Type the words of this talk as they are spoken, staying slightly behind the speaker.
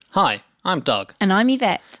Hi, I'm Doug, And I'm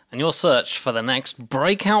Yvette. and your search for the next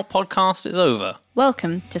breakout podcast is over.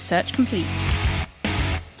 Welcome to Search Complete.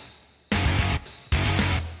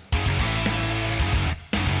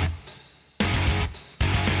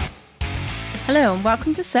 Hello and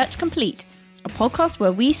welcome to Search Complete, a podcast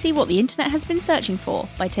where we see what the internet has been searching for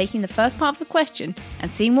by taking the first part of the question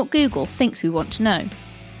and seeing what Google thinks we want to know.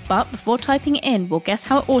 But before typing it in, we'll guess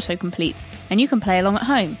how it auto-completes, and you can play along at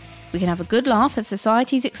home. We can have a good laugh at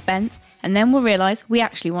society's expense, and then we'll realise we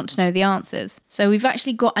actually want to know the answers. So we've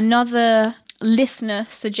actually got another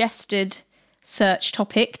listener-suggested search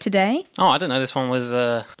topic today. Oh, I didn't know this one was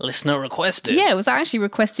listener requested. Yeah, it was actually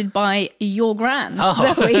requested by your gran,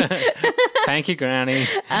 Oh. Zoe. Thank you, Granny.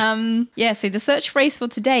 Yeah, so the search phrase for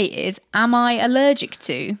today is, am I allergic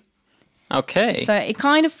to? Okay. So it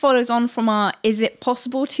kind of follows on from our Is It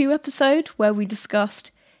Possible To episode, where we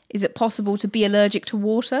discussed, is it possible to be allergic to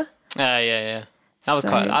water? Yeah. That was So-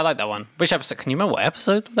 I like that one. Which episode? Can you remember what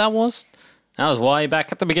episode that was? That was way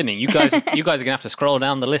back at the beginning. You guys are gonna have to scroll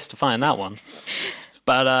down the list to find that one.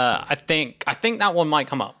 But I think that one might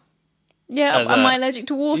come up. Yeah, As am a- I allergic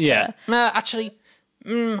to water? Yeah. No, actually,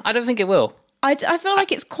 I don't think it will. I feel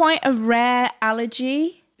like it's quite a rare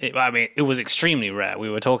allergy. It was extremely rare. We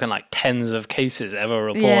were talking like tens of cases ever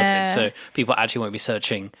reported. Yeah. So people actually won't be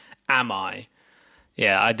searching, am I?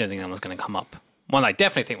 Yeah, I don't think that one's going to come up. One I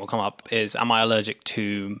definitely think will come up is, am I allergic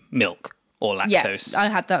to milk or lactose? Yeah, I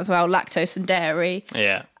had that as well, lactose and dairy.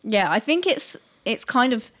 Yeah. Yeah, I think it's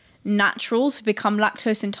kind of natural to become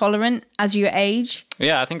lactose intolerant as you age.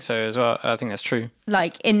 Yeah, I think so as well. I think that's true.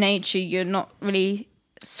 Like in nature, you're not really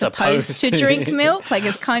supposed Supposed to to. drink milk. Like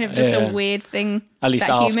it's kind of just Yeah. a weird thing At least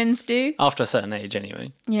that after- humans do. After a certain age,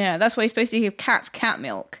 anyway. Yeah, that's why you're supposed to give cats cat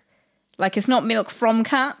milk. Like it's not milk from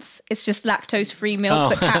cats. It's just lactose-free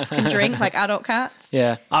milk that cats can drink, like adult cats.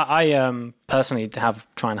 Yeah. I personally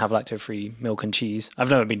try and have lactose-free milk and cheese.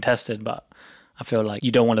 I've never been tested, but I feel like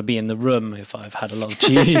you don't want to be in the room if I've had a lot of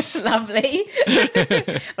cheese. Lovely.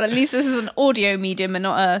 But at least this is an audio medium and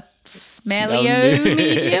not a smellio Smell-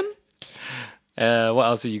 medium. What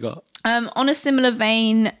else have you got? On a similar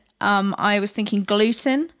vein, I was thinking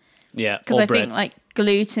gluten, Yeah. because or I bread. think like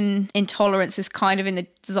gluten intolerance is kind of in the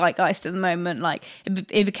zeitgeist at the moment. Like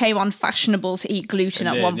it became unfashionable to eat gluten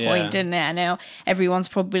It at did, one point, yeah. didn't it? And now everyone's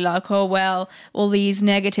probably like, oh, well, all these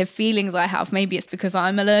negative feelings I have, maybe it's because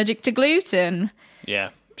I'm allergic to gluten. Yeah,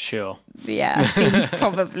 sure. Yeah, seems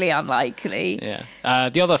probably unlikely. Yeah.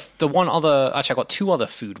 Actually, I got two other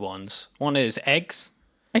food ones. One is eggs.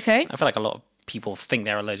 Okay. I feel like a lot of people think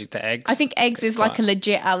they're allergic to eggs. I think eggs is like a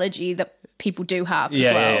legit allergy that people do have as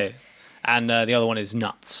yeah, well. yeah. And the other one is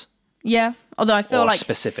nuts, Yeah. Although I feel or like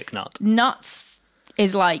specific nut. nuts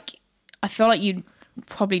is like, I feel like you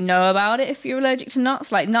probably know about it if you're allergic to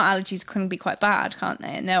nuts. Like nut allergies can be quite bad, can't they?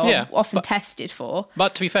 And they're Yeah, often but- tested for.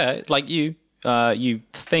 But to be fair, like you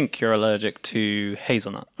think you're allergic to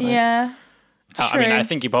hazelnut. Right? Yeah. I mean, true. I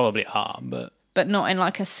think you probably are, but But not in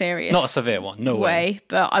like a serious not a severe one. No way. way.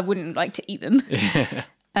 But I wouldn't like to eat them.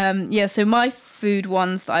 Yeah, so my food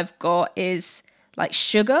ones that I've got is like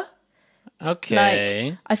sugar. Okay.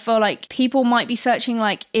 Like, I feel like people might be searching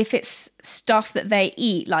like if it's stuff that they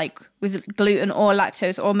eat, like with gluten or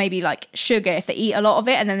lactose, or maybe like sugar, if they eat a lot of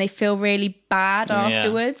it and then they feel really bad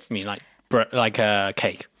afterwards. I mean, like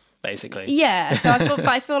cake, basically. Yeah, so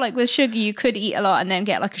I feel like with sugar you could eat a lot and then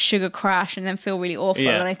get like a sugar crash and then feel really awful.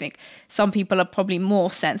 Yeah. And I think some people are probably more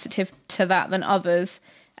sensitive to that than others,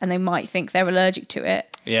 and they might think they're allergic to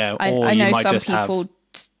it. Yeah, I or you know might some just have- people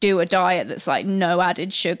do a diet that's like no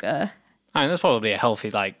added sugar. I mean, that's probably a healthy,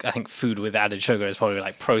 like, I think food with added sugar is probably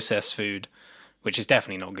like processed food, which is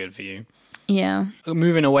definitely not good for you. Yeah.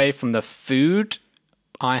 Moving away from the food,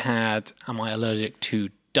 am I allergic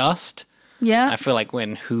to dust? Yeah. I feel like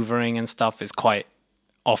when hoovering and stuff is quite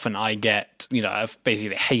often I get,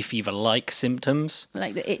 basically hay fever-like symptoms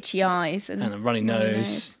Like the itchy eyes and and a runny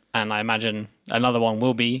nose. And I imagine another one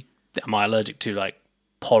will be, am I allergic to like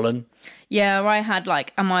pollen? Yeah, I had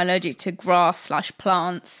like, am I allergic to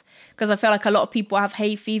grass/plants? Because I feel like a lot of people have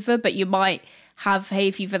hay fever, but you might have hay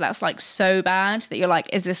fever that's like so bad that you're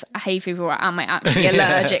like, is this a hay fever or am I actually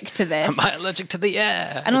allergic to this? Am I allergic to the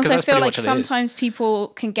air? And Because also I that's feel pretty like much what it is. sometimes people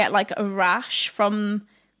can get like a rash from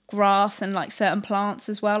grass and like certain plants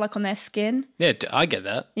as well, like on their skin. Yeah, I get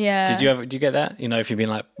that. Yeah. Do you get that? If you've been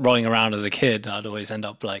like rolling around as a kid, I'd always end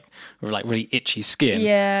up like with like really itchy skin.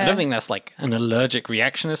 Yeah. I don't think that's like an allergic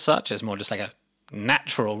reaction as such. It's more just like a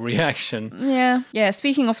natural reaction. Yeah. Yeah.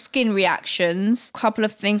 Speaking of skin reactions, a couple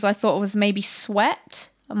of things I thought was maybe sweat.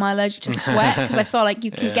 Am I allergic to sweat? Because I feel like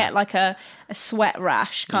you can get like a sweat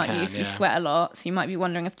rash, can't you, if you yeah. sweat a lot? So you might be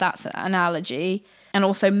wondering if that's an allergy. and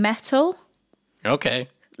also metal. Okay.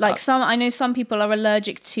 Like I know some people are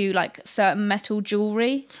allergic to like certain metal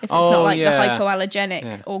jewelry if it's Oh, not like yeah. the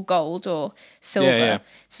hypoallergenic or gold or silver. Yeah.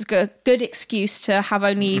 So it's a good excuse to have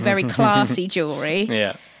only very classy jewelry,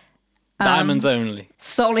 Yeah. Diamonds only.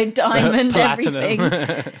 solid diamond, Platinum.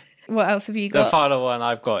 everything. What else have you The got? final one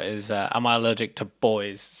I've got is, am I allergic to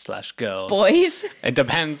boys/girls? Boys, It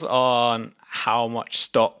depends on how much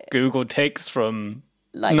stock Google takes from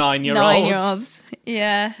like 9-year-olds.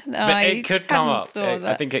 Yeah, no, But it could come hadn't up. thought of I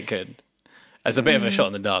that. think it could. It's a bit of a shot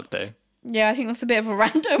in the dark, though. Yeah, I think that's a bit of a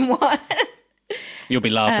random one. You'll be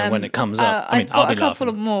laughing when it comes up. I've I'll got be a couple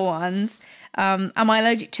laughing. of more ones. Am I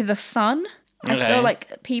allergic to the sun? I Okay. feel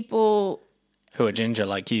like people Who are ginger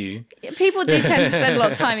like you. do tend to spend a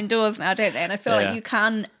lot of time indoors now, don't they? And I feel Yeah. like you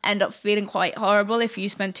can end up feeling quite horrible if you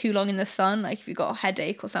spend too long in the sun, like if you've got a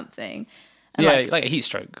headache or something. And Yeah, like a heat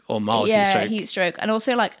stroke or mild heat stroke. heat stroke. And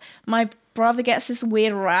also, like, my brother gets this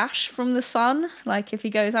weird rash from the sun, like if he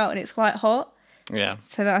goes out and it's quite hot. Yeah.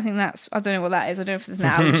 So I think I don't know what that is. I don't know if it's an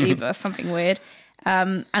allergy, but something weird.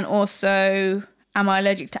 And also, am I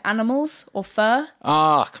allergic to animals or fur?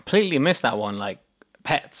 Completely missed that one. Like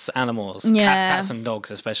pets, animals, Yeah. cats and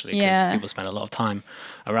dogs especially, because Yeah. people spend a lot of time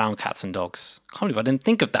around cats and dogs. Can't believe I didn't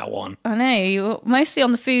think of that one. I know, you're mostly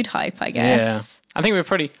on the food hype, I guess. Yeah. I think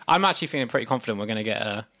I'm actually feeling pretty confident we're going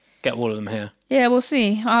to get all of them here. Yeah, we'll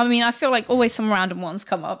see. I mean, I feel like always some random ones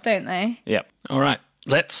come up, don't they? Yep. All right.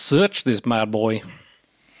 Let's search this bad boy.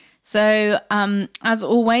 So, as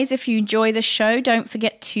always, if you enjoy the show, don't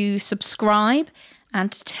forget to subscribe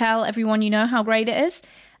and to tell everyone you know how great it is.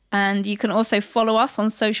 And you can also follow us on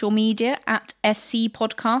social media at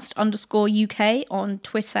scpodcast_UK on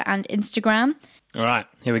Twitter and Instagram. All right.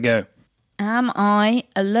 Here we go. Am I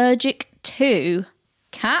allergic to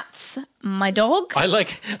cats? My dog? I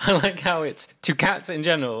like how it's to cats in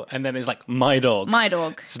general, and then it's like my dog. My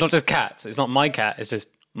dog. It's not just cats. It's not my cat. It's just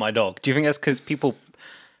my dog. Do you think that's because people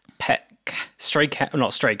pet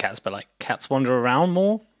not stray cats, but like cats wander around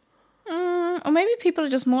more? Or maybe people are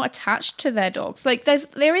just more attached to their dogs. Like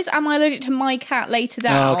there is am I allergic to my cat later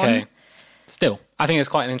down. Oh, okay. Still, I think it's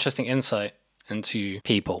quite an interesting insight into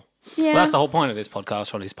people. Yeah. Well, that's the whole point of this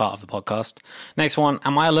podcast, or at least part of the podcast. Next one,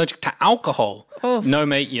 am I allergic to alcohol? Oh. No,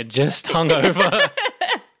 mate, you're just hungover.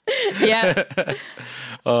 Yeah.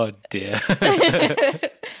 Oh, dear.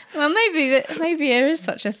 Well, maybe there is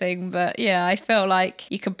such a thing, but yeah, I feel like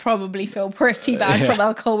you could probably feel pretty bad from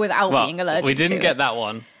alcohol without being allergic to we didn't it. get that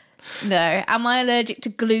one. No. Am I allergic to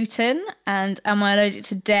gluten? And am I allergic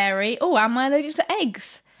to dairy? Oh, am I allergic to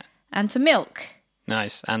eggs? And to milk?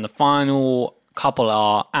 Nice. And the final couple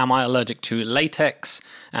are, am I allergic to latex?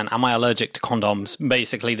 And am I allergic to condoms?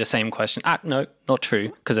 Basically the same question. No, not true,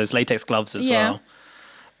 because there's latex gloves as well.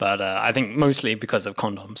 But I think mostly because of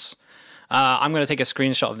condoms. I'm going to take a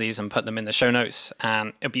screenshot of these and put them in the show notes.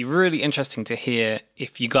 And it'd be really interesting to hear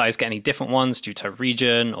if you guys get any different ones due to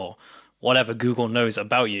region or whatever Google knows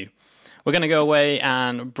about you. We're going to go away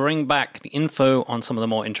and bring back the info on some of the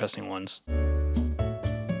more interesting ones.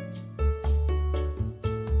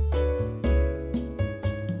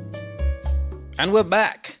 And we're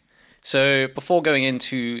back. So before going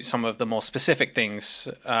into some of the more specific things,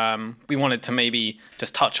 we wanted to maybe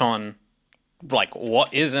just touch on like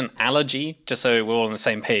what is an allergy, just so we're all on the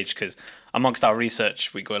same page, because amongst our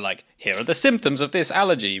research we go like, here are the symptoms of this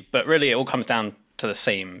allergy, but really it all comes down to the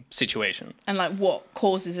same situation. And like what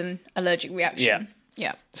causes an allergic reaction?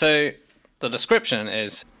 Yeah. So the description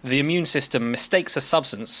is the immune system mistakes a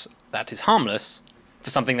substance that is harmless for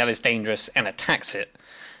something that is dangerous and attacks it.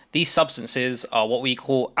 These substances are what we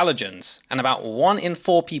call allergens, and about 1 in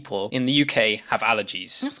 4 people in the UK have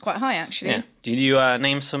allergies. That's quite high, actually. Yeah. Did you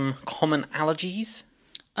name some common allergies?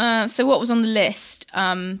 So what was on the list?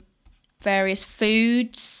 Various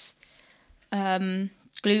foods,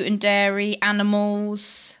 gluten, dairy,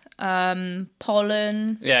 animals,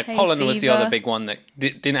 pollen. Yeah, hay pollen was the fever. other big one that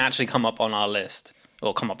didn't actually come up on our list,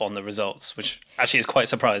 or come up on the results, which actually is quite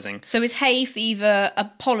surprising. So is hay fever a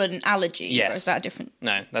pollen allergy? Yes. Or is that different?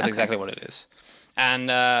 No, that's exactly what it is. And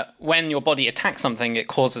when your body attacks something, it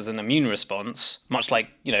causes an immune response, much like,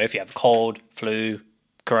 if you have a cold, flu,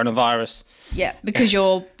 coronavirus. Yeah, because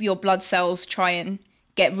your blood cells try and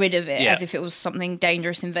get rid of it Yeah. as if it was something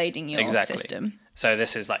dangerous invading your system. So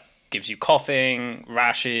this is like, gives you coughing,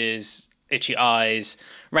 rashes, itchy eyes,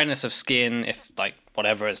 redness of skin if like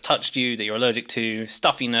whatever has touched you that you're allergic to,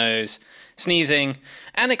 stuffy nose, sneezing,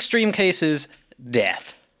 and extreme cases,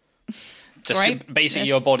 death. Just Right. basically Yes.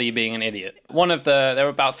 your body being an idiot. There are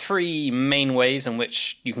about 3 main ways in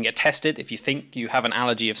which you can get tested if you think you have an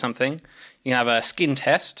allergy of something. You can have a skin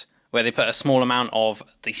test, where they put a small amount of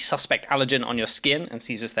the suspect allergen on your skin and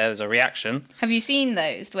sees if there's a reaction. Have you seen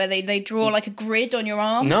those where they draw like a grid on your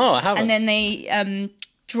arm? No, I haven't. And then they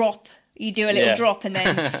drop. You do a little drop, and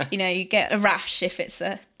then you get a rash if it's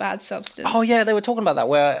a bad substance. Oh yeah, they were talking about that.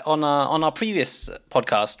 Where on our previous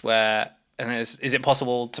podcast, and is it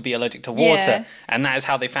possible to be allergic to water? Yeah. And that is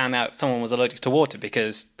how they found out someone was allergic to water,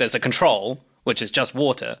 because there's a control which is just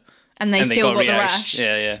water, and they still got the rash.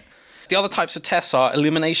 Yeah. The other types of tests are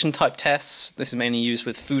elimination type tests. This is mainly used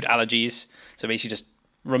with food allergies. So basically just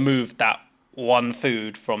remove that one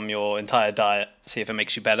food from your entire diet, see if it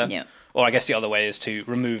makes you better. Yeah. Or I guess the other way is to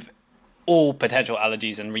remove all potential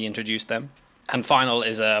allergies and reintroduce them. And final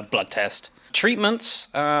is a blood test. Treatments,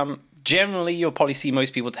 generally you'll probably see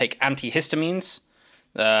most people take antihistamines.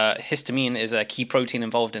 Histamine is a key protein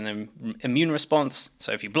involved in the immune response.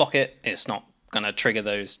 So if you block it, it's not going to trigger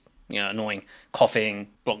those annoying coughing,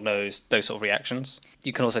 blocked nose, those sort of reactions.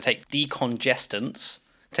 You can also take decongestants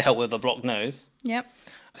to help with a blocked nose. Yep.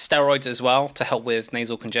 Steroids as well to help with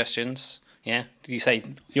nasal congestions. Yeah. Did you say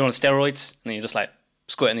you're on steroids and you're just like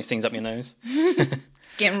squirting these things up your nose?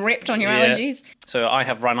 Getting ripped on your allergies. So I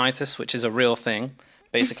have rhinitis, which is a real thing.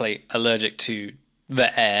 Basically allergic to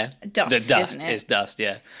the air. Dust, the dust isn't it? is dust,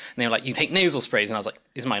 yeah. And they were like, you take nasal sprays. And I was like,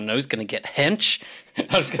 is my nose going to get hench?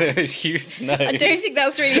 I was going to have this huge nose. I don't think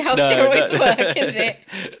that's really how steroids work, is it?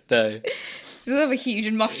 No. You have a huge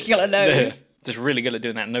and muscular nose. Just really good at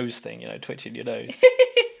doing that nose thing, twitching your nose.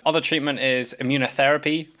 Other treatment is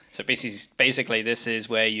immunotherapy. So basically, this is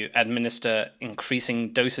where you administer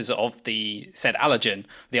increasing doses of the said allergen.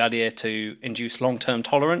 The idea to induce long-term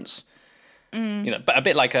tolerance. But a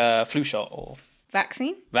bit like a flu shot or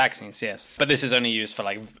vaccines, yes. But this is only used for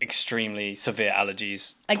like extremely severe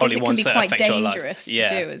allergies. I guess it can be quite dangerous to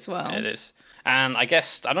do as well. It is. And I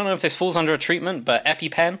guess, I don't know if this falls under a treatment, but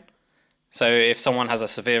EpiPen. So if someone has a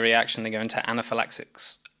severe reaction, they go into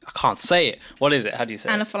anaphylaxis. I can't say it. What is it? How do you say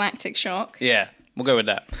Anaphylactic shock. Yeah, we'll go with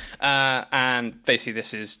that. And basically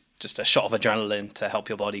this is just a shot of adrenaline to help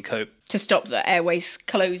your body cope. To stop the airways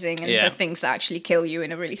closing and the things that actually kill you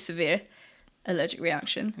in a really severe allergic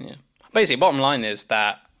reaction. Yeah. Basically, bottom line is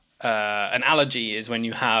that an allergy is when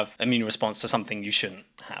you have immune response to something you shouldn't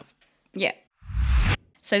have. Yeah.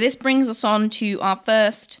 So this brings us on to our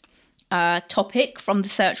first topic from the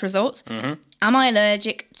search results. Mm-hmm. Am I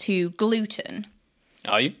allergic to gluten?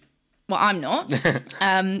 Are you? Well, I'm not.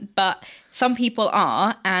 But some people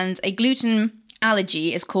are, and a gluten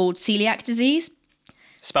allergy is called celiac disease.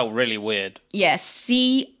 Spelled really weird. Yes,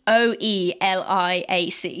 Coeliac.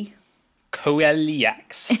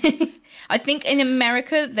 Coeliacs. I think in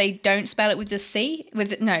America they don't spell it with the C.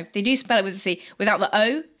 No, they do spell it with the C without the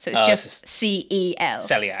O, so it's just C-E-L.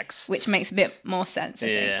 Celiacs. Which makes a bit more sense,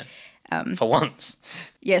 I think. For once.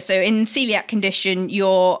 Yeah, so in celiac condition,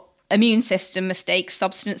 your immune system mistakes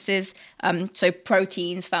substances, so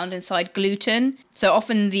proteins found inside gluten. So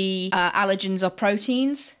often the allergens are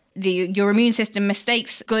proteins. Your immune system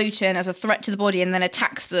mistakes gluten as a threat to the body and then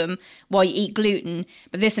attacks them while you eat gluten.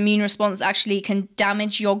 But this immune response actually can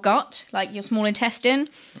damage your gut, like your small intestine.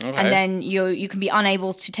 Okay. And then you can be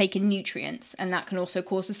unable to take in nutrients, and that can also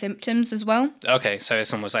cause the symptoms as well. Okay, so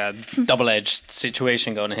it's almost like a double-edged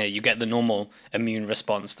situation going on here. You get the normal immune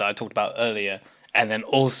response that I talked about earlier, and then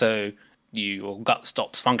also your gut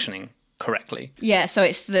stops functioning correctly. Yeah, so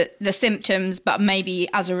it's the symptoms, but maybe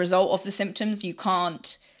as a result of the symptoms, you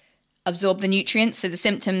can't absorb the nutrients. So the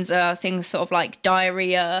symptoms are things sort of like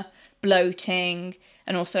diarrhea, bloating,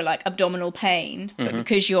 and also like abdominal pain. But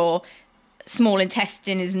because your small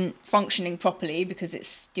intestine isn't functioning properly because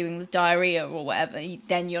it's doing the diarrhea or whatever,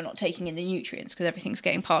 then you're not taking in the nutrients because everything's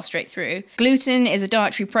getting passed straight through. Gluten is a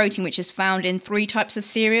dietary protein which is found in 3 types of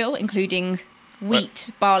cereal, including wheat,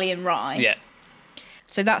 barley, and rye. Yeah.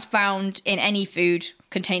 So that's found in any food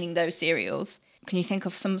containing those cereals. Can you think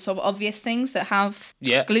of some sort of obvious things that have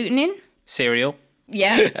gluten in? Cereal.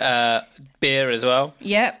 Yeah. Beer as well.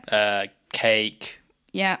 Yeah. Cake.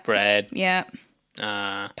 Yeah. Bread. Yeah.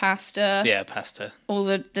 Pasta. Yeah, pasta. All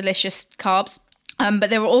the delicious carbs. But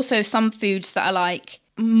there are also some foods that are like,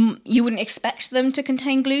 you wouldn't expect them to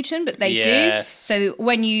contain gluten, but they do. So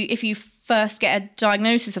if you first get a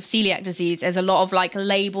diagnosis of celiac disease, there's a lot of like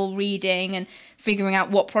label reading and figuring out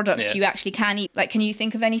what products you actually can eat. Like, can you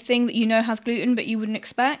think of anything that you know has gluten but you wouldn't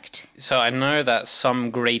expect? So I know that some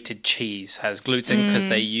grated cheese has gluten because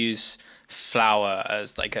they use flour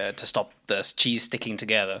as like to stop the cheese sticking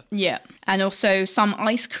together. Yeah. And also some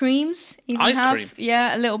ice creams even cream?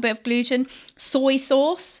 Yeah, a little bit of gluten. Soy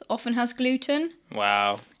sauce often has gluten.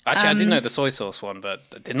 Wow. Actually, I did know the soy sauce one, but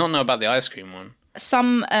I did not know about the ice cream one.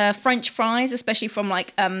 some French fries, especially from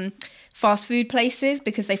like fast food places,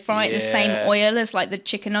 because they fry it in the same oil as like the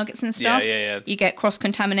chicken nuggets and stuff. You get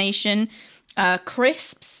cross-contamination.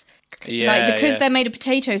 Crisps. Because they're made of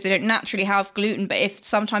potatoes, they don't naturally have gluten, but if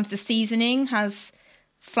sometimes the seasoning has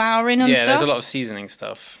flour in and stuff. There's a lot of seasoning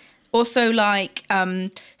stuff. Also, like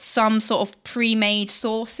some sort of pre-made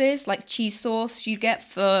sauces, like cheese sauce you get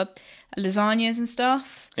for lasagnas and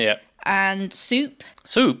stuff. Yeah. And soup.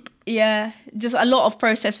 Soup? Yeah. Just a lot of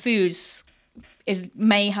processed foods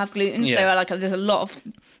may have gluten. So like there's a lot of,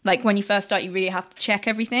 like when you first start, you really have to check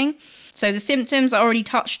everything. So the symptoms are already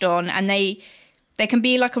touched on, and they can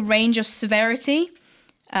be like a range of severity,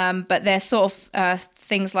 but they're sort of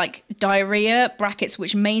things like diarrhea, brackets,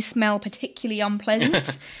 which may smell particularly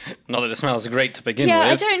unpleasant. Not that it smells great to begin with. Yeah,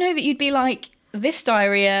 I don't know that you'd be like, this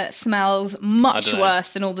diarrhea smells much worse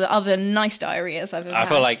than all the other nice diarrheas I've ever had. I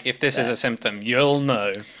feel like if this is a symptom, you'll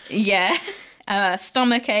know. Yeah.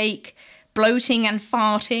 Stomach ache, bloating and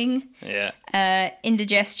farting. Yeah.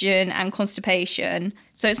 Indigestion and constipation.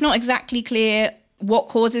 So it's not exactly clear what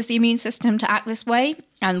causes the immune system to act this way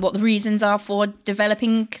and what the reasons are for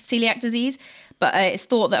developing celiac disease. But it's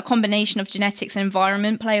thought that a combination of genetics and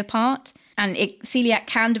environment play a part. And celiac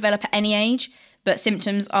can develop at any age, but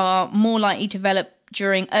symptoms are more likely to develop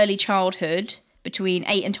during early childhood, between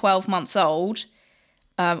 8 and 12 months old,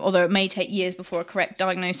 although it may take years before a correct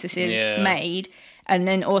diagnosis is made. And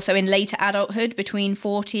then also in later adulthood, between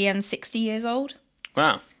 40 and 60 years old.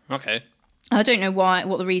 Wow, okay. I don't know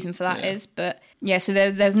what the reason for that is, but yeah, so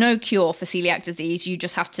there's no cure for celiac disease. You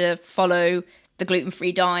just have to follow the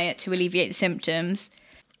gluten-free diet to alleviate the symptoms.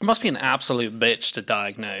 It must be an absolute bitch to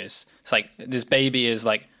diagnose. It's like this baby is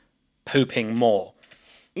like pooping more.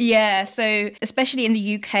 Yeah, so especially in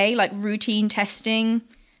the UK, like routine testing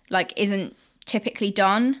like isn't typically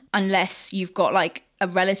done unless you've got like a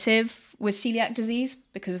relative with celiac disease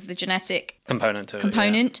because of the genetic component to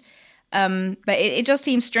it. But it just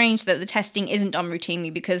seems strange that the testing isn't done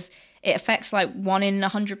routinely because it affects like 1 in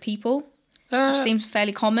 100 people, which seems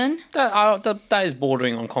fairly common. That is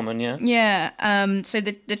bordering on common, yeah. Yeah. So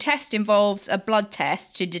the test involves a blood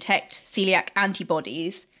test to detect celiac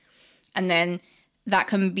antibodies, and then that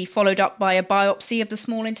can be followed up by a biopsy of the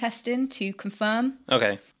small intestine to confirm.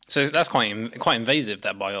 Okay. So that's quite invasive,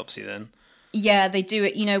 that biopsy then. Yeah, they do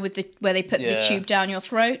it, with where they put the tube down your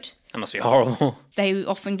throat. That must be horrible. They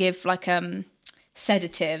often give like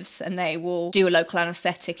sedatives, and they will do a local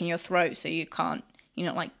anaesthetic in your throat so you're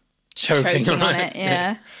not like choking on it.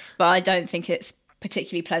 Yeah. But I don't think it's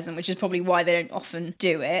particularly pleasant, which is probably why they don't often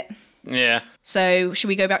do it. Yeah. So should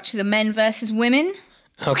we go back to the men versus women?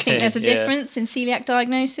 Okay. I think there's a difference in celiac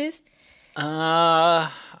diagnosis. I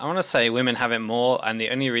want to say women have it more, and the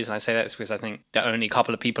only reason I say that is because I think the only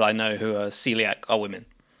couple of people I know who are celiac are women.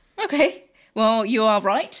 Okay. Well, you are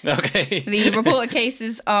right. Okay. The reported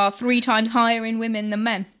cases are 3 times higher in women than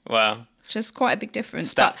men. Wow. Which is quite a big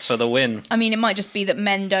difference. Stats for the win. I mean, it might just be that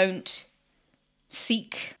men don't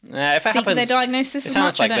seek their diagnosis as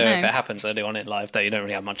much. It sounds like, if it happens early on in life, that you don't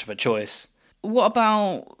really have much of a choice. What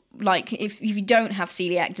about, like, if you don't have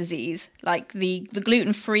celiac disease, like the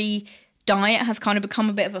gluten-free diet has kind of become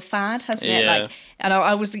a bit of a fad, hasn't it? Yeah. And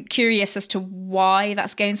I was curious as to why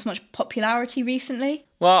that's gained so much popularity recently.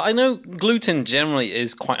 Well, I know gluten generally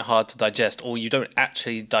is quite hard to digest, or you don't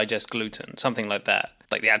actually digest gluten, something like that,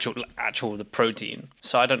 like the actual the protein.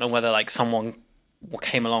 So I don't know whether like someone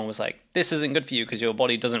came along and was like, this isn't good for you because your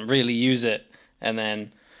body doesn't really use it, and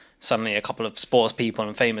then suddenly a couple of sports people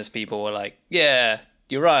and famous people were like, yeah,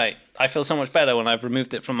 you're right, I feel so much better when I've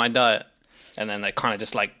removed it from my diet, and then they kind of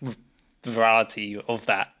just like virality of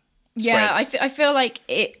that. Yeah, I feel like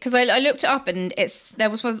it, because I looked it up, and there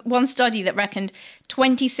was one study that reckoned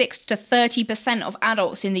 26 to 30% of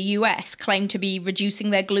adults in the US claim to be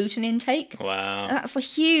reducing their gluten intake. Wow. And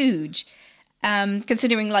that's huge,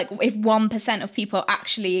 considering like if 1% of people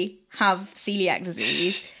actually have celiac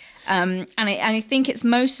disease. And I think it's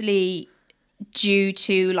mostly due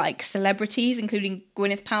to like celebrities, including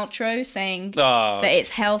Gwyneth Paltrow, saying that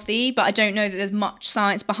it's healthy, but I don't know that there's much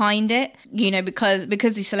science behind it, because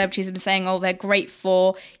these celebrities have been saying, they're great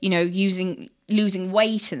for, losing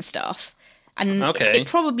weight and stuff. And it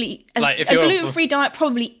probably, a gluten-free diet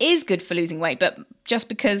probably is good for losing weight, but just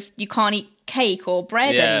because you can't eat cake or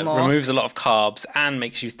bread anymore. Yeah, removes a lot of carbs and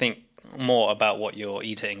makes you think more about what you're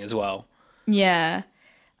eating as well. Yeah.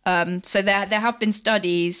 So there have been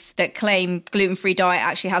studies that claim gluten-free diet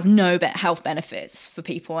actually has no health benefits for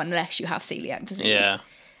people unless you have celiac disease. Yeah.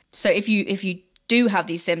 So if you do have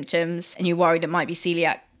these symptoms and you're worried it might be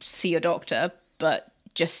celiac, see your doctor. But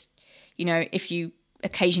just, if you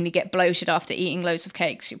occasionally get bloated after eating loads of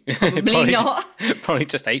cakes. You're probably not. Probably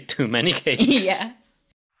just ate too many cakes. Yeah.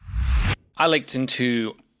 I looked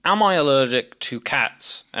into, am I allergic to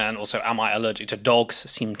cats? And also, am I allergic to dogs?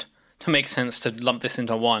 Seemed to make sense to lump this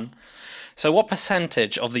into one. So what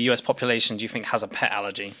percentage of the US population do you think has a pet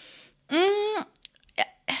allergy?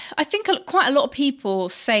 I think quite a lot of people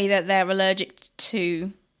say that they're allergic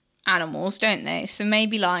to animals, don't they? So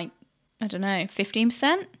maybe like, I don't know,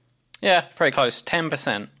 15%? Yeah, pretty close,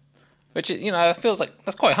 10%. Which, feels like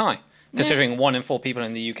that's quite high. Considering 1 in 4 people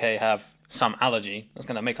in the UK have some allergy. That's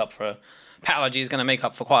going to make up for... Pet allergy is going to make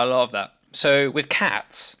up for quite a lot of that. So with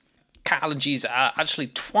cats, cat allergies are actually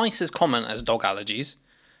twice as common as dog allergies.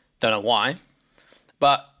 Don't know why.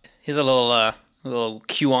 But here's a little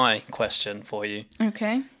QI question for you.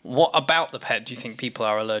 Okay. What about the pet do you think people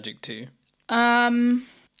are allergic to? I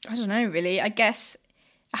don't know, really. I guess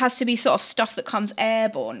it has to be sort of stuff that comes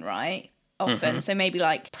airborne, right? Often. Mm-hmm. So maybe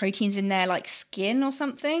like proteins in their like skin or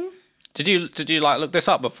something. Did you like look this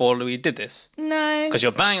up before we did this? No. Because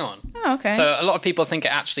you're bang on. Oh, okay. So a lot of people think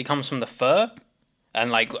it actually comes from the fur.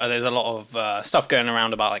 And like there's a lot of stuff going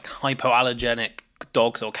around about like hypoallergenic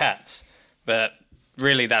dogs or cats. But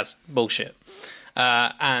really that's bullshit.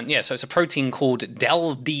 And yeah, so it's a protein called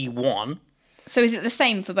DEL-D1. So is it the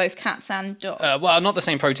same for both cats and dogs? Well, not the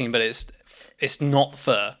same protein, but it's not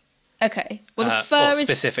fur. Okay. Well, the fur is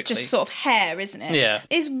specifically just sort of hair, isn't it? Yeah.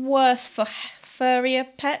 Is worse for furrier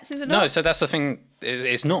pets, is it not? No, so that's the thing.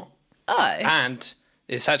 It's not. Oh. And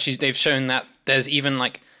it's actually, they've shown that there's even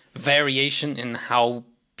like variation in how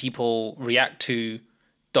people react to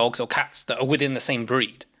dogs or cats that are within the same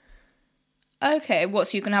breed. Okay,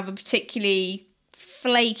 so you can have a particularly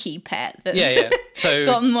flaky pet that's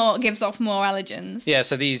So gives off more allergens. Yeah,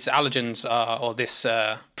 so these allergens or this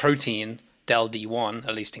protein DEL-D1,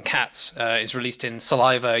 at least in cats, is released in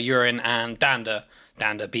saliva, urine, and dander.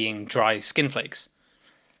 Dander being dry skin flakes.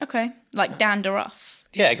 Okay, like dandruff.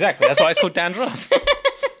 Yeah, exactly. That's why it's called dandruff.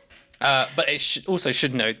 But it also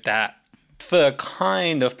should note that fur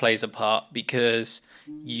kind of plays a part because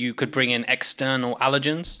you could bring in external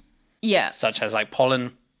allergens. Yeah. Such as like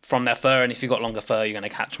pollen from their fur, and if you've got longer fur, you're going to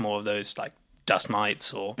catch more of those like dust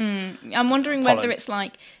mites or I'm wondering pollen. Whether it's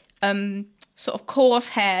like sort of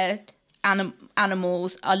coarse-haired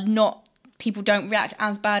animals are not... People don't react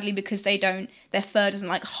as badly because their fur doesn't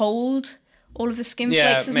like hold all of the skin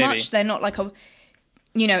flakes as much. They're not like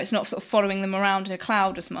it's not sort of following them around in a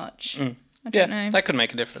cloud as much. I don't know. That could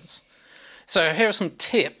make a difference. So here are some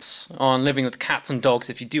tips on living with cats and dogs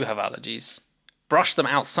if you do have allergies. Brush them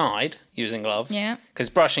outside using gloves. Yeah. Because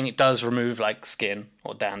brushing, it does remove like skin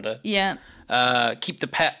or dander. Yeah. Keep the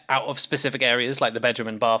pet out of specific areas like the bedroom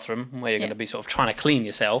and bathroom where you're going to be sort of trying to clean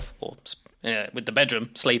yourself or with the bedroom,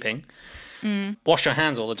 sleeping. Wash your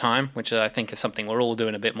hands all the time, which I think is something we're all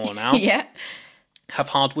doing a bit more now. Yeah. Have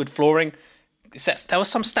hardwood flooring. There was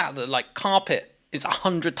some stat that like carpet is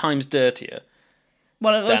 100 times dirtier.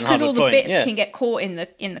 Well, it's because all the bits can get caught in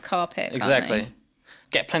the carpet. Exactly.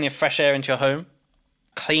 Get plenty of fresh air into your home.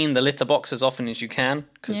 Clean the litter box as often as you can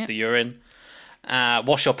because the urine.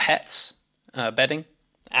 Wash your pets' bedding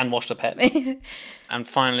and wash the pet. And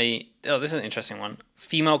finally, this is an interesting one.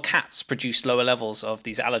 Female cats produce lower levels of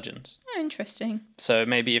these allergens. Oh, interesting. So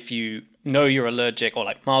maybe if you know you're allergic or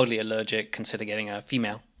like mildly allergic, consider getting a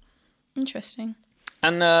female. Interesting.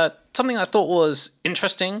 And something I thought was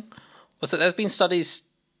interesting was that there's been studies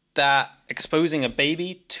that exposing a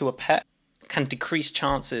baby to a pet can decrease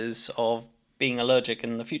chances of being allergic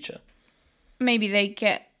in the future. Maybe they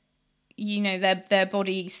get, their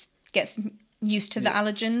body gets used to the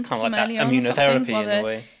allergen. It's kind of like that immunotherapy in a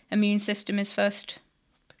way. Immune system is first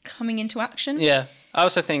coming into action. Yeah. I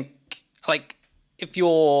also think, like, if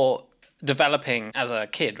you're developing as a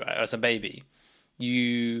kid, right, or as a baby,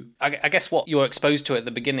 I guess what you're exposed to at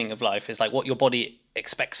the beginning of life is like what your body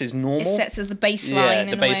expects is normal. It sets as the baseline. Yeah,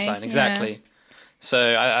 the baseline, exactly. Yeah.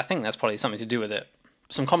 So I think that's probably something to do with it.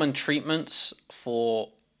 Some common treatments for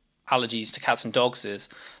allergies to cats and dogs is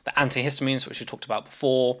the antihistamines, which we talked about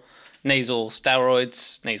before, nasal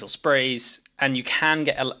steroids, nasal sprays, and you can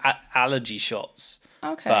get allergy shots.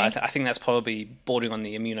 Okay. But I think that's probably bordering on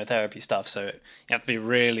the immunotherapy stuff, so you have to be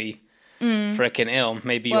really freaking ill.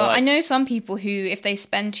 Maybe I know some people who, if they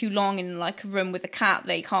spend too long in like a room with a cat,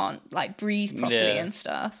 they can't like breathe properly and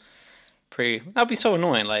stuff. That'd be so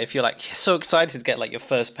annoying. Like if you're like so excited to get like your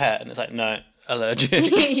first pet, and it's like no, allergic.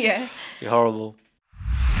 Yeah, be horrible.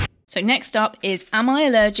 So next up is, am I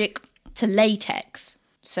allergic to latex?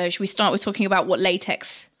 So should we start with talking about what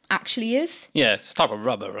latex actually is? Yeah, it's a type of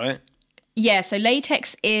rubber, right? Yeah, so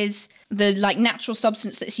latex is the like natural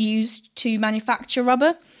substance that's used to manufacture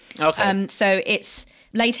rubber. Okay. So it's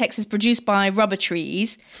latex is produced by rubber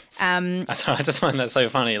trees. I just find that so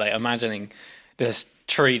funny, like imagining this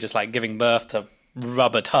tree just like giving birth to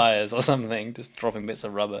rubber tires or something, just dropping bits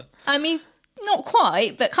of rubber. I mean, not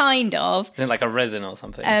quite, but kind of. Is it like a resin or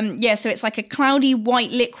something? Yeah, so it's like a cloudy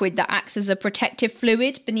white liquid that acts as a protective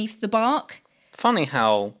fluid beneath the bark. Funny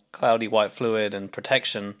how cloudy white fluid and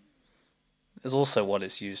protection is also what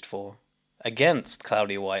it's used for. Against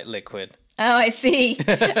cloudy white liquid. Oh, I see.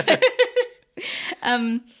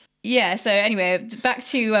 Yeah, so anyway, back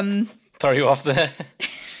to... Throw you off there.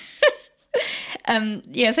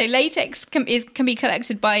 Yeah, so latex can be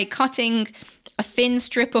collected by cutting a thin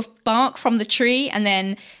strip of bark from the tree, and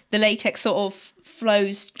then the latex sort of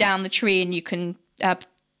flows down the tree, and you can, put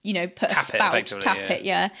a spout,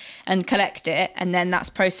 and collect it, and then that's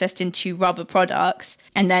processed into rubber products.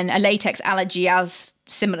 And then a latex allergy, as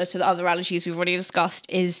similar to the other allergies we've already discussed,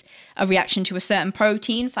 is a reaction to a certain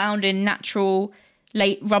protein found in natural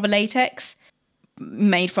rubber latex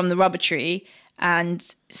made from the rubber tree. And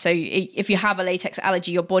so if you have a latex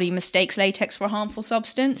allergy, your body mistakes latex for a harmful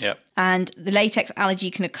substance. Yep. And the latex allergy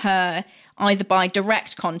can occur either by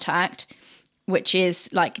direct contact, which is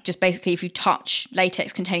like just basically if you touch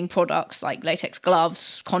latex containing products like latex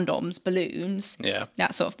gloves, condoms, balloons,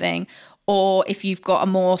 that sort of thing. Or if you've got a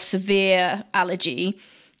more severe allergy,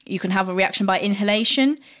 you can have a reaction by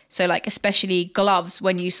inhalation. So like especially gloves,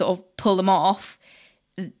 when you sort of pull them off,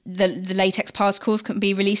 the latex particles can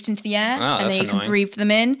be released into the air, and then you can breathe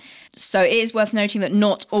them in. So it is worth noting that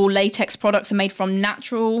not all latex products are made from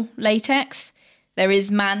natural latex. There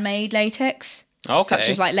is man-made latex, such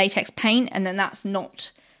as like latex paint, and then that's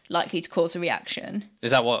not likely to cause a reaction.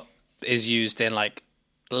 Is that what is used in like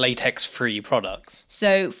latex-free products?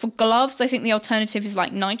 So for gloves, I think the alternative is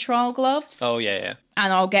like nitrile gloves. Oh, yeah.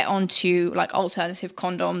 And I'll get onto like alternative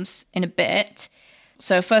condoms in a bit.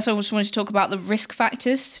 So first I just wanted to talk about the risk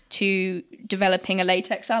factors to developing a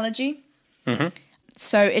latex allergy. Mm-hmm.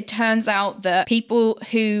 So it turns out that people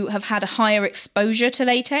who have had a higher exposure to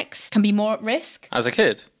latex can be more at risk. As a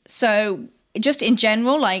kid? So just in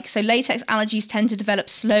general, so latex allergies tend to develop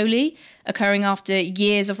slowly, occurring after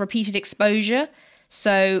years of repeated exposure.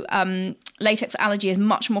 So latex allergy is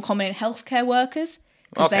much more common in healthcare workers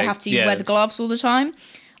because they have to wear the gloves all the time.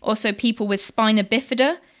 Also people with spina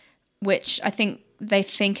bifida, which they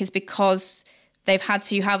think is because they've had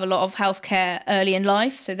to have a lot of healthcare early in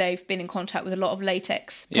life, so they've been in contact with a lot of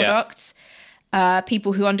latex products.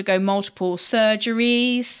 People who undergo multiple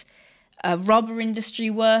surgeries, rubber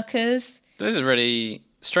industry workers. This is really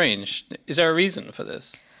strange. Is there a reason for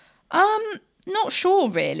this? Not sure,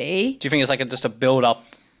 really. Do you think it's like just a build up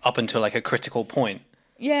until like a critical point?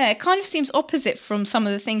 Yeah, it kind of seems opposite from some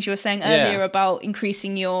of the things you were saying earlier about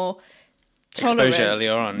increasing your tolerance. Exposure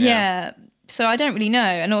earlier on, yeah. So I don't really know.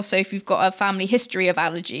 And also, if you've got a family history of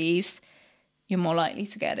allergies, you're more likely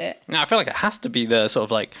to get it. No, I feel like it has to be the sort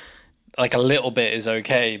of like a little bit is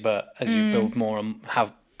okay, but as you build more and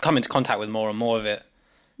have come into contact with more and more of it,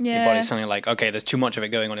 your body's suddenly like, okay, there's too much of it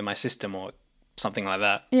going on in my system or something like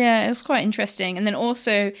that. Yeah, it was quite interesting. And then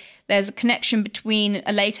also, there's a connection between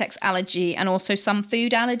a latex allergy and also some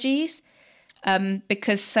food allergies.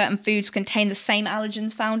 Because certain foods contain the same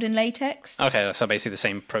allergens found in latex. Okay, so basically the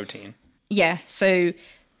same protein. Yeah, so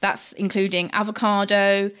that's including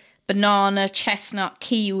avocado, banana, chestnut,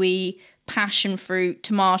 kiwi, passion fruit,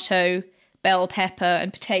 tomato, bell pepper,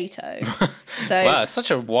 and potato. So wow, it's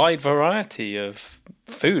such a wide variety of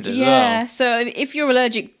food as well. Yeah, so if you're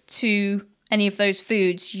allergic to any of those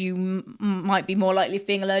foods, you might be more likely of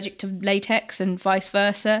being allergic to latex and vice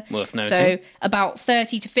versa. Worth noting. So about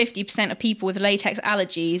 30 to 50% of people with latex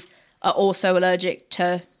allergies are also allergic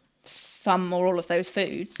to some or all of those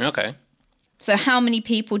foods. Okay. So how many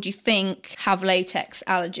people do you think have latex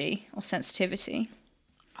allergy or sensitivity?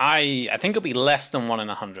 I think it'll be less than 1 in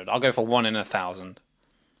 100. I'll go for 1 in 1,000.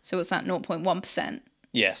 So what's that, 0.1%?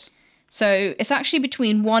 Yes. So it's actually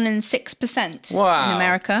between 1 and 6% in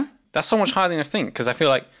America. That's so much higher than I think, because I feel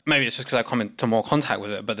like maybe it's just because I come into more contact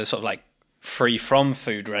with it, but the sort of like free from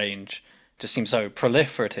food range just seems so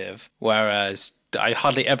proliferative, whereas I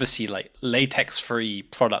hardly ever see like latex free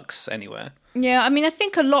products anywhere. Yeah, I mean, I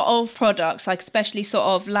think a lot of products, like especially sort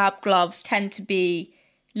of lab gloves, tend to be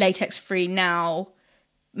latex free now,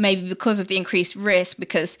 maybe because of the increased risk,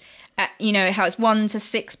 because, how it's 1 to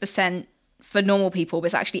 6% for normal people, but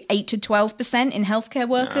it's actually 8 to 12% in healthcare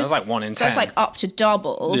workers. That's like 1 in 10. So that's like up to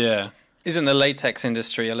double. Yeah. Isn't the latex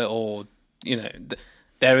industry a little,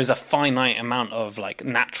 there is a finite amount of like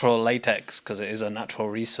natural latex because it is a natural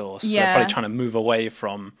resource. Yeah. So they're probably trying to move away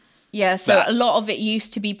from... Yeah, so a lot of it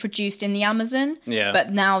used to be produced in the Amazon,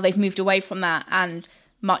 but now they've moved away from that, and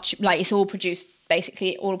much, like it's all produced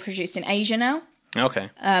in Asia now. Okay.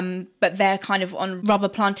 But they're kind of on rubber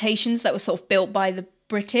plantations that were sort of built by the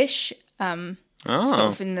British, sort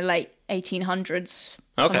of in the late 1800s,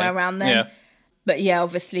 somewhere around then. Yeah. But yeah,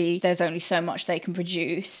 obviously there's only so much they can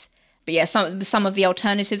produce. But yeah, some of the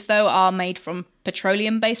alternatives though are made from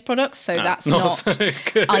petroleum-based products, so that's not so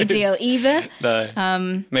good. ideal either.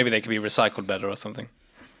 No. Maybe they could be recycled better or something.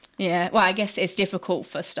 Yeah, well, I guess it's difficult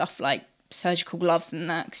for stuff like surgical gloves and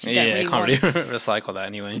that. 'Cause you You can't really recycle that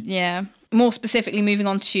anyway. Yeah. More specifically, moving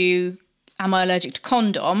on to am I allergic to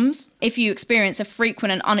condoms? If you experience a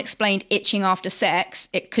frequent and unexplained itching after sex,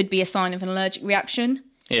 it could be a sign of an allergic reaction.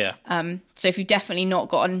 Yeah. So if you've definitely not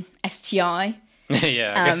got an STI.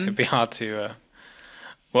 Yeah, I guess it'd be hard to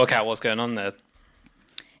work out what's going on there.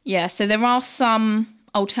 Yeah, so there are some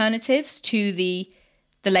alternatives to the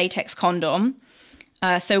latex condom.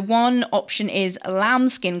 So one option is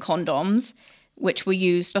lambskin condoms, which were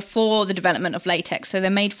used before the development of latex. So they're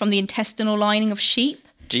made from the intestinal lining of sheep.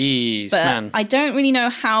 Jeez, But man. I don't really know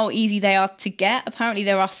how easy they are to get. Apparently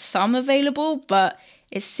there are some available, but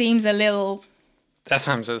it seems a little... It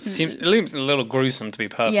seems a little gruesome, to be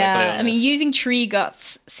perfectly honest. I mean, using tree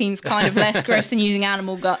guts seems kind of less gross than using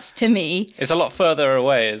animal guts to me. It's a lot further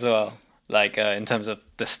away as well, like in terms of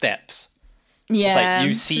the steps. Yeah. It's like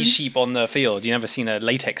you see sheep on the field, you never seen a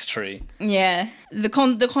latex tree. Yeah. The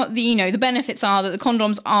benefits are that the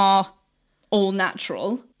condoms are all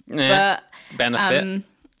natural. Yeah. But Benefit.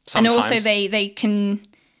 Sometimes. and also they can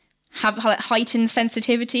have heightened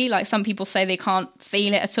sensitivity. Like some people say they can't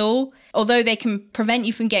feel it at all. Although they can prevent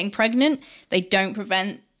you from getting pregnant, they don't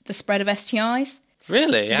prevent the spread of STIs.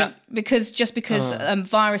 Really? Yeah. Because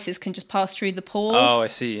viruses can just pass through the pores. Oh, I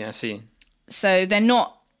see. So they're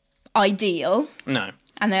not ideal. No.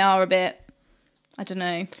 And they are a bit, I don't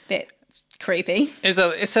know, bit creepy.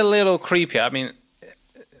 It's a little creepy. I mean,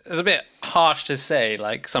 it's a bit harsh to say,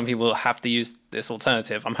 like, some people have to use this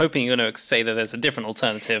alternative. I'm hoping you're going to say that there's a different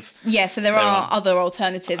alternative. Yeah, so there are other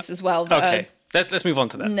alternatives as well. That okay, let's move on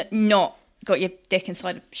to that. Not got your dick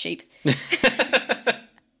inside a sheep.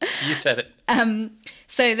 You said it.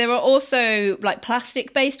 So there are also, like,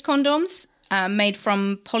 plastic-based condoms made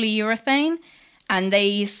from polyurethane, and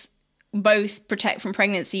these both protect from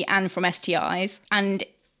pregnancy and from STIs. And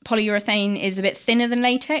polyurethane is a bit thinner than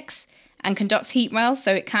latex and conducts heat well,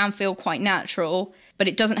 so it can feel quite natural, but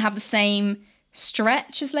it doesn't have the same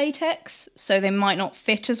stretch as latex, so they might not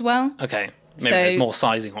fit as well. Okay, maybe there's more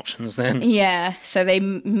sizing options then. Yeah, so they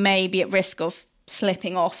may be at risk of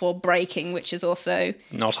slipping off or breaking, which is also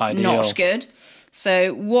not ideal. Not good.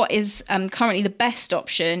 So what is currently the best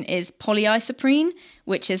option is polyisoprene,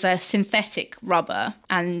 which is a synthetic rubber.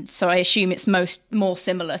 And so I assume it's more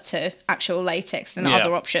similar to actual latex than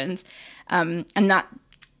other options. And that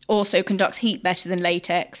also conducts heat better than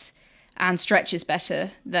latex and stretches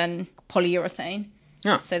better than polyurethane.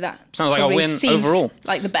 Yeah. So that sounds like a win seems overall.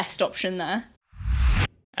 Like the best option there.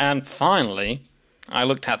 And finally, I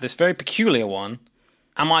looked at this very peculiar one.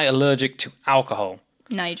 Am I allergic to alcohol?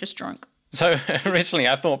 No, you're just drunk. So originally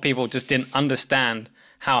I thought people just didn't understand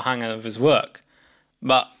how hangovers work.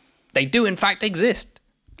 But they do in fact exist.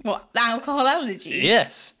 What, alcohol allergies?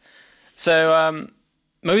 Yes. So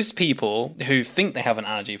most people who think they have an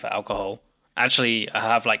allergy for alcohol actually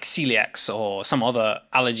have like celiacs or some other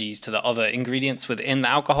allergies to the other ingredients within the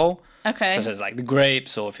alcohol. Okay. Such as like the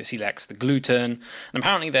grapes, or if you're celiac, the gluten. And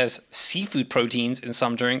apparently there's seafood proteins in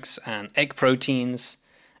some drinks and egg proteins,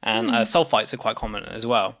 and sulfites are quite common as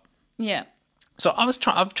well. Yeah. So I was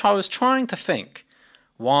trying to think,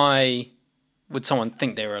 why would someone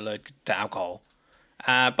think they were allergic to alcohol?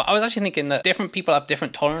 But I was actually thinking that different people have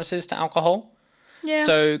different tolerances to alcohol. Yeah.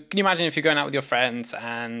 So can you imagine if you're going out with your friends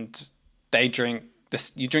and they drink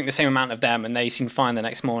this, you drink the same amount of them and they seem fine the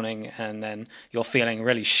next morning, and then you're feeling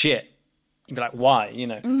really shit. You'd be like, why? You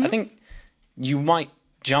know, I think you might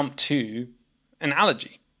jump to an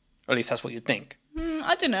allergy, or at least that's what you'd think.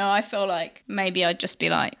 I don't know. I feel like maybe I'd just be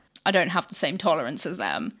like, I don't have the same tolerance as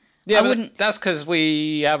them. Yeah, I but wouldn't. that's because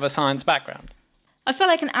we have a science background. I feel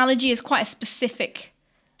like an allergy is quite a specific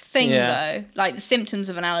thing, though. Like the symptoms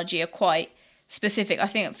of an allergy are quite specific. I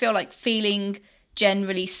feel like feeling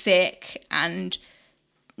generally sick and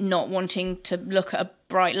not wanting to look at a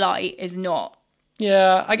bright light is not.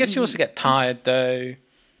 Yeah, I guess you also get tired though.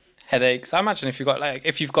 Headaches. I imagine if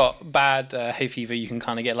you've got bad hay fever, you can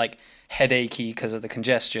kind of get like headachy because of the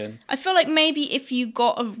congestion. I feel like maybe if you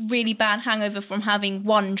got a really bad hangover from having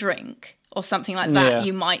one drink or something like that,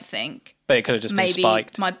 you might think. But it could have just been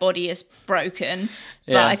spiked. Maybe my body is broken.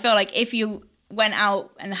 Yeah. But I feel like if you went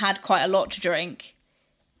out and had quite a lot to drink,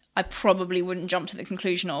 I probably wouldn't jump to the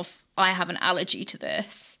conclusion of I have an allergy to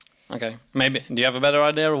this. Okay, maybe. Do you have a better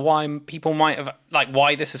idea of why people might have, like,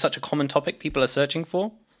 why this is such a common topic people are searching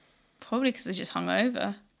for? Probably because they're just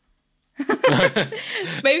hungover.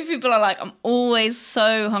 Maybe people are like, I'm always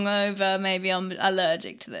so hungover, maybe I'm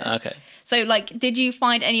allergic to this. Okay. So, like, did you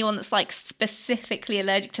find anyone that's, like, specifically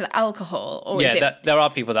allergic to the alcohol? Or Yeah, is it... there are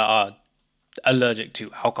people that are allergic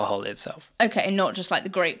to alcohol itself. Okay, not just, like, the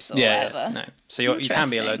grapes or whatever. No. So you can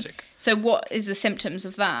be allergic. So what is the symptoms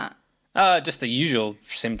of that? Just the usual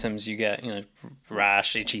symptoms you get,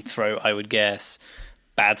 rash, itchy throat, I would guess,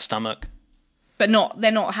 bad stomach. But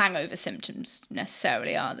they're not hangover symptoms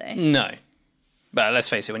necessarily, are they? No. But let's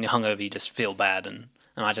face it, when you're hungover, you just feel bad, and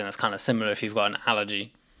I imagine that's kind of similar if you've got an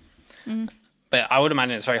allergy. But I would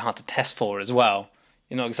imagine it's very hard to test for as well.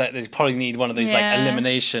 Exactly. You probably need one of those like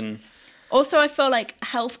elimination. Also, I feel like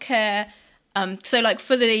healthcare. So, like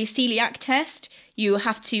for the celiac test, you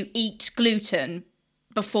have to eat gluten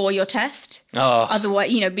before your test. Oh,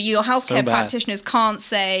 otherwise, but your healthcare practitioners can't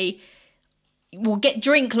say, "Well,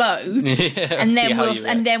 drink loads,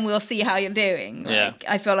 and then we'll see how you're doing." Like,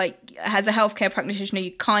 I feel like as a healthcare practitioner,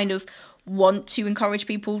 you kind of want to encourage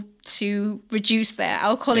people to reduce their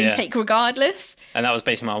alcohol intake regardless. And that was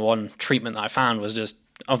basically my one treatment that I found was just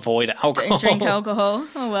avoid alcohol. Don't drink alcohol.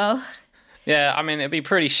 Oh, well. Yeah, I mean, it'd be a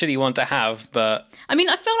pretty shitty one to have, but... I mean,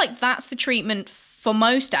 I feel like that's the treatment for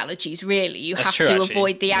most allergies, really. You have to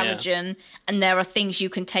avoid the allergen, and there are things you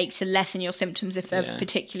can take to lessen your symptoms if they're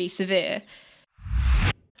particularly severe.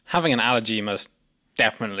 Having an allergy must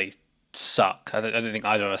definitely suck. I don't think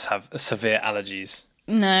either of us have severe allergies.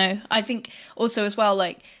 No, I think also as well,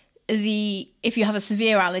 like if you have a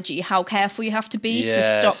severe allergy, how careful you have to be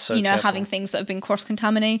to stop, having things that have been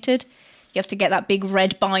cross-contaminated. You have to get that big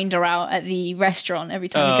red binder out at the restaurant every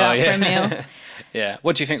time you go out for a meal. Yeah.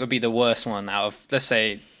 What do you think would be the worst one out of, let's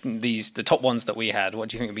say, the top ones that we had? What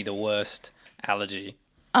do you think would be the worst allergy?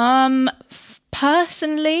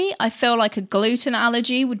 Personally, I feel like a gluten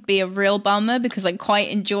allergy would be a real bummer because I quite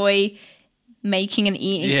enjoy making and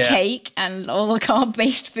eating cake and all the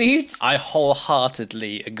carb-based foods. I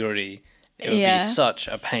wholeheartedly agree. It would be such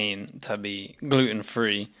a pain to be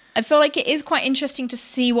gluten-free. I feel like it is quite interesting to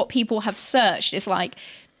see what people have searched. It's like,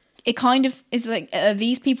 it kind of is like,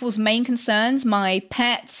 these people's main concerns, my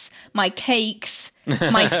pets, my cakes,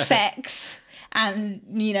 my sex, and,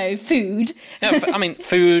 food. Yeah, I mean,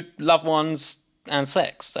 food, loved ones, and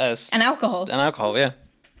sex. And alcohol. And alcohol, yeah.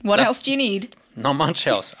 What else do you need? Not much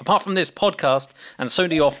else, apart from this podcast, and so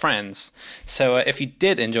do your friends. So if you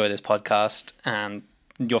did enjoy this podcast and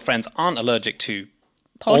your friends aren't allergic to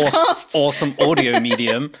podcasts, awesome audio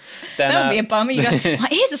medium, then that would be a bummer. You go, my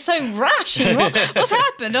ears are so rashy. What's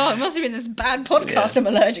happened? Oh, it must have been this bad podcast I'm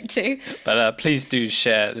allergic to. But please do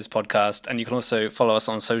share this podcast, and you can also follow us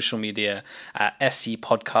on social media at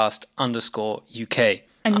scpodcast_UK.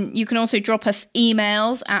 And you can also drop us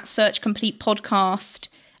emails at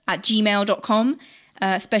searchcompletepodcast@gmail.com,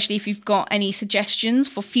 especially if you've got any suggestions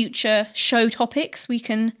for future show topics we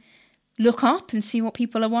can look up and see what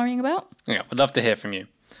people are worrying about. Yeah, we'd love to hear from you.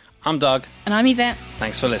 I'm Doug. And I'm Yvette.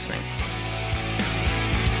 Thanks for listening.